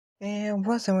And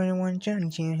what's up everyone, Johnny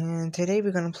Jam here, and today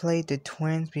we're gonna play the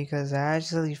twins because I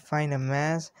actually find a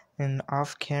mess and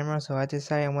off camera, so I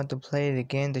decided I want to play it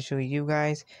again to show you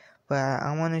guys, but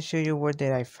I want to show you where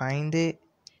did I find it.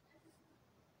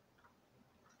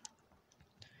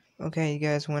 Okay, you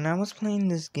guys, when I was playing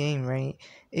this game, right,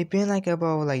 it been like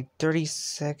about 30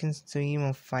 seconds to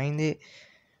even find it.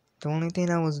 The only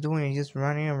thing I was doing is just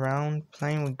running around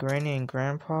playing with Granny and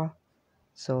Grandpa,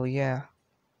 so yeah,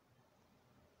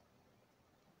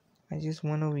 I just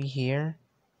went over here.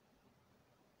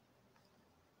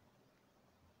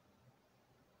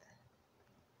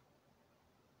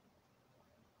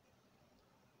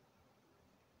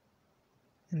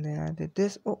 And then I did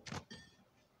this. Oh,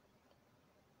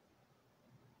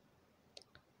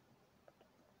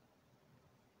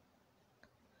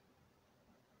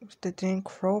 what's the dang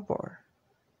crowbar?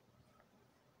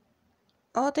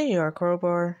 Oh, there you are,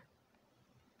 crowbar.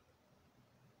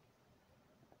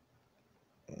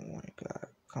 Oh my god,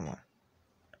 come on.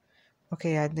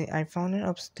 Okay, I found it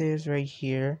upstairs right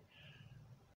here.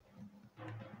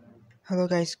 Hello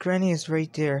guys, Granny is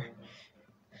right there.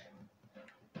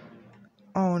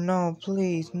 Oh no,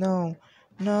 please, no.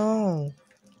 No.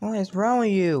 What is wrong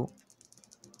with you?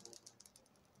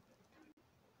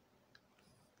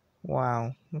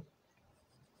 Wow.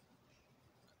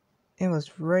 It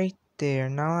was right there.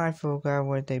 Now I forgot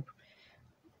where they...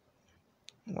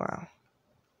 Wow.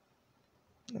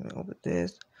 Let me open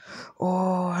this.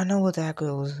 Oh, I know where that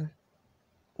goes.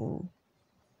 Ooh.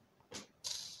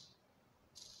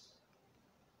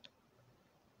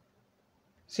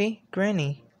 See?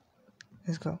 Granny.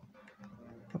 Let's go.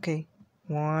 Okay.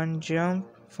 One jump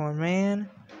for man.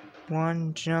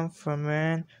 One jump for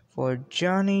man for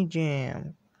Johnny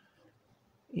Jam.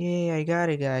 Yay, I got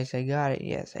it, guys. I got it.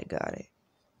 Yes, I got it.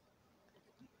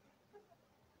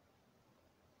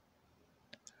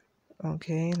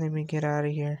 Okay, let me get out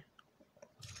of here.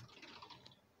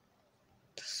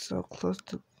 So close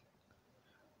to...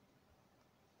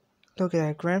 Look at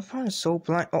that. Grandpa is so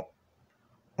blind. Oh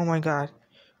my god.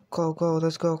 Go, go.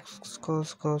 Let's go. Let's go,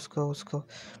 let's go, let's go, let's go.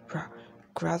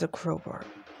 Grab the crowbar.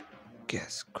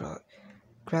 Yes, grab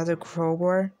the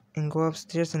crowbar and go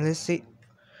upstairs and let's see.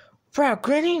 Bro,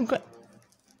 Granny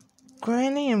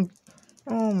and...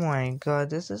 Oh my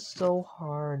god, this is so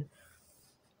hard.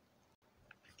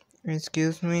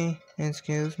 Excuse me,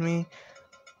 excuse me.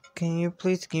 Can you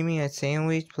please give me a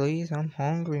sandwich, please? I'm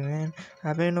hungry, man.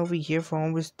 I've been over here for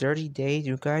almost 30 days.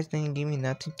 You guys didn't give me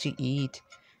nothing to eat.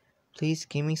 Please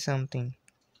give me something.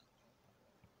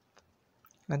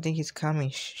 I think he's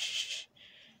coming. Shh.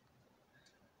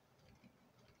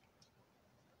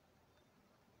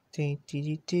 Thank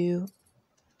you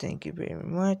very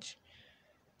much.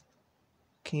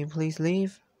 Can you please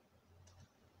leave?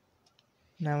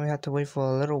 Now we have to wait for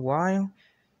a little while.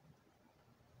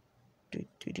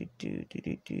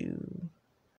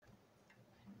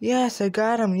 Yes, I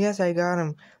got him. Yes, I got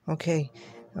him. Okay,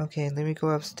 let me go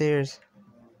upstairs.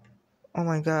 Oh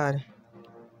my god.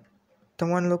 The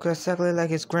one looked exactly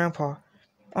like his grandpa.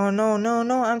 Oh no, no,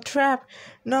 no, I'm trapped.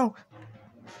 No.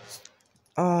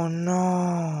 Oh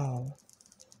no.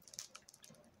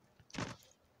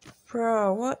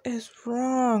 Bro, what is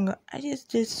wrong? I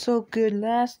just did so good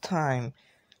last time.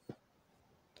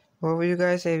 Well, you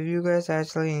guys, if you guys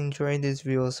actually enjoyed this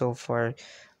video so far,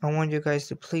 I want you guys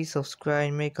to please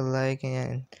subscribe, make a like,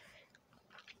 and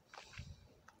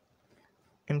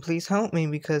please help me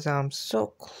because I'm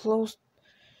so close.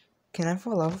 Can I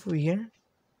fall off over here?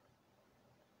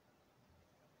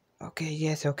 Okay,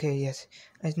 yes.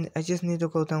 I just need to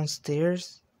go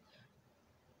downstairs.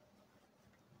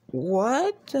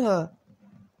 What the?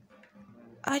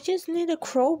 I just need a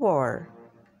crowbar.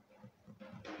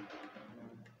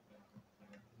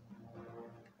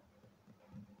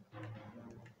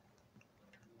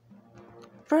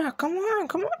 Bruh, come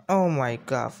on. Oh my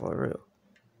god, for real.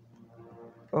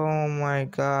 Oh my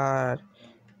god.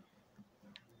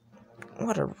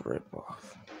 What a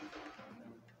ripoff.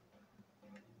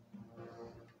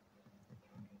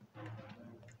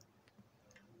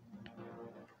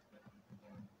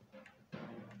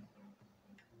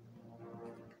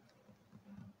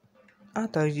 I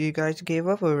thought you guys gave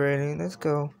up already. Let's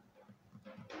go.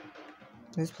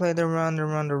 Let's play the Ronda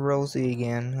Rousey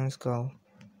again. Let's go.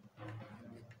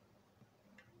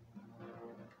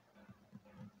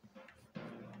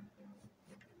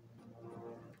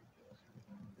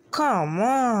 Come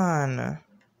on.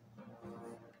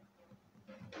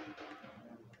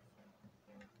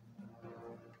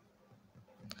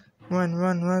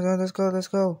 Run. Let's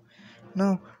go.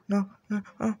 No.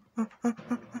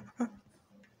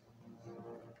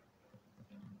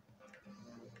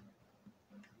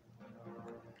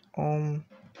 Um,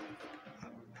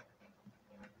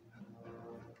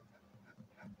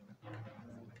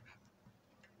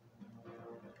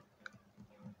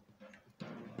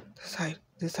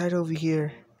 this side over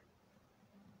here.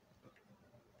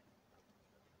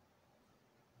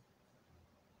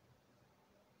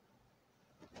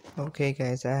 Okay,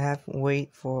 guys, I have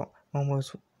wait for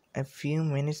almost a few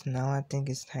minutes now. I think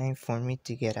it's time for me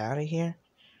to get out of here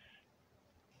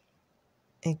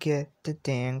and get the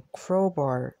damn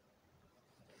crowbar.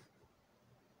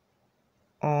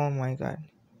 Oh my god.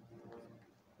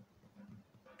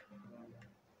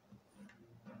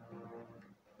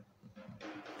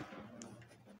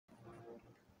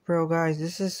 Bro, guys,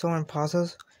 this is so impossible.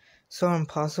 So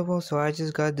impossible. So I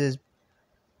just got this.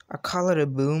 I call it a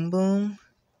boom boom.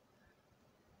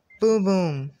 Boom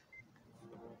boom.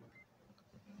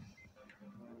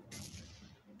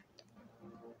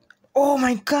 Oh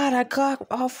my god, I got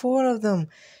all 4 of them.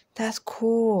 That's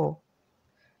cool.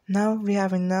 Now we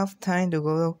have enough time to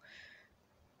go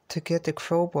to get the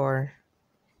crowbar.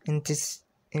 And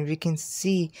we can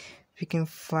see if we can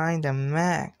find the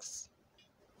max.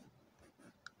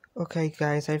 Okay,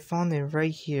 guys, I found it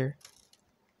right here.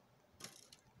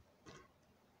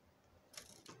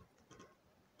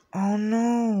 Oh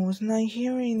no, it's not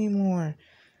here anymore.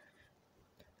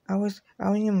 I wasn't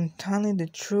even telling the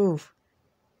truth.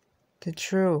 The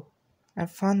truth. I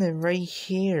found it right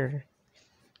here.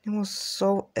 It was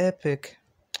so epic.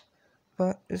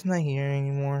 But it's not here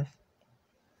anymore.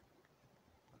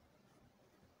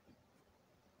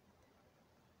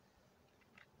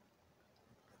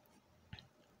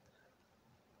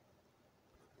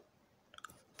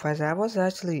 But that was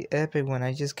actually epic when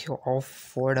I just killed all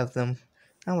 4 of them.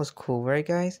 That was cool, right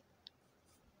guys?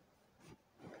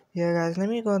 Yeah guys, let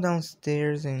me go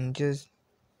downstairs and just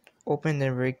open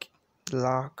the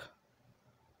lock.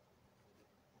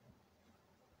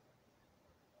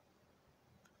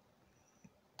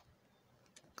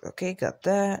 Okay, got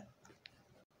that.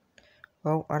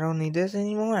 Oh, I don't need this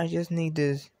anymore. I just need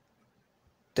this.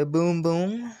 The boom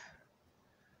boom.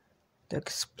 The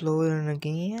exploding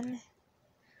again.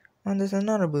 And there's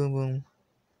another boom boom.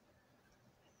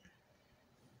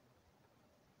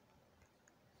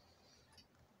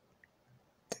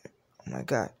 Oh my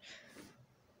god.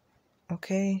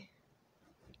 Okay.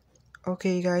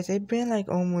 Okay guys, it's been like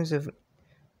almost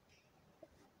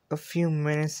a few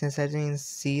minutes since I didn't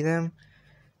see them.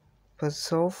 But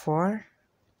so far,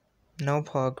 no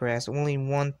progress. Only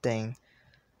one thing.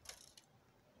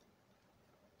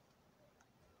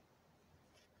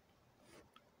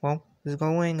 Well, let's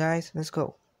go in guys. Let's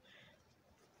go.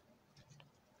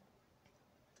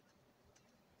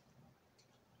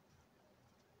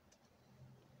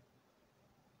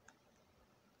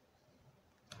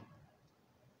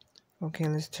 Okay,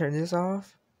 let's turn this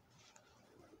off.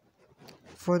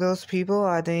 For those people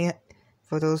I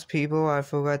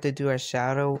forgot to do a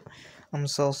shadow. I'm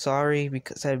so sorry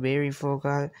because I very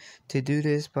forgot to do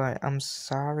this, but I'm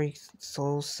sorry,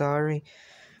 so sorry.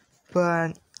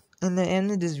 But in the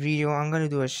end of this video, I'm gonna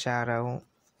do a shadow.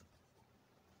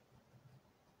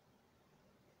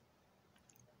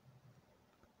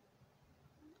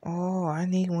 Oh, I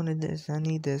need one of this. I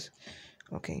need this.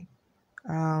 Okay.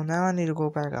 Now I need to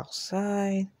go back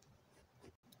outside.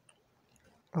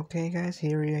 Okay, guys.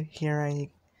 Here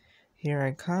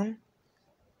I come.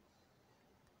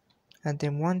 And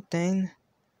then one thing.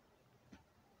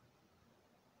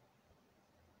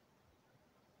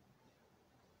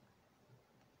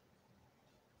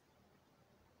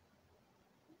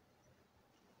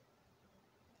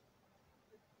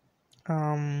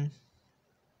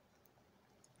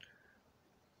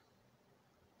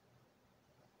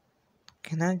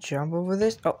 Can I jump over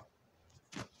this? Oh.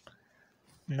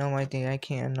 No, I think I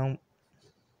can't. No.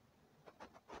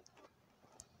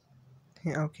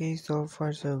 Yeah, okay, so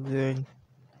far so good.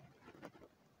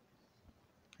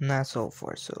 Not so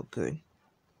far so good.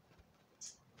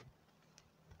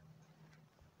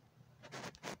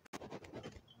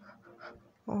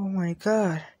 Oh my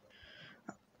god.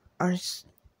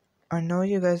 I know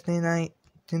you guys didn't.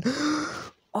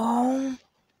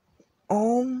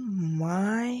 Oh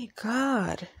my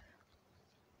god.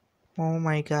 Oh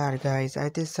my god, guys. I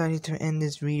decided to end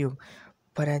this video,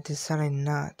 but I decided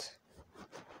not.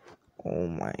 Oh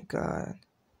my god.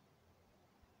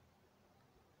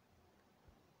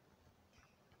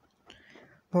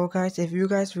 Well guys, if you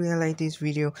guys really like this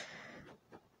video,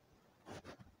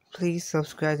 please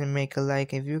subscribe and make a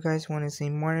like. If you guys want to see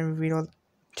more videos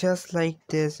just like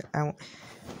this, I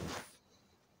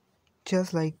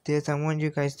want you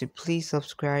guys to please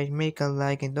subscribe, make a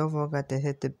like, and don't forget to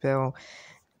hit the bell.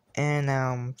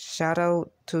 And shout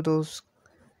out to those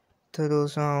to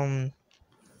those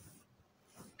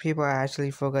people I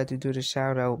actually forgot to do the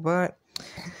shout out. But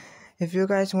if you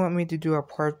guys want me to do a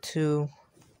part 2,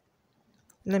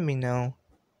 let me know.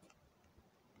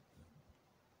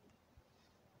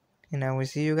 And I will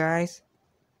see you guys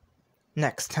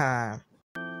next time.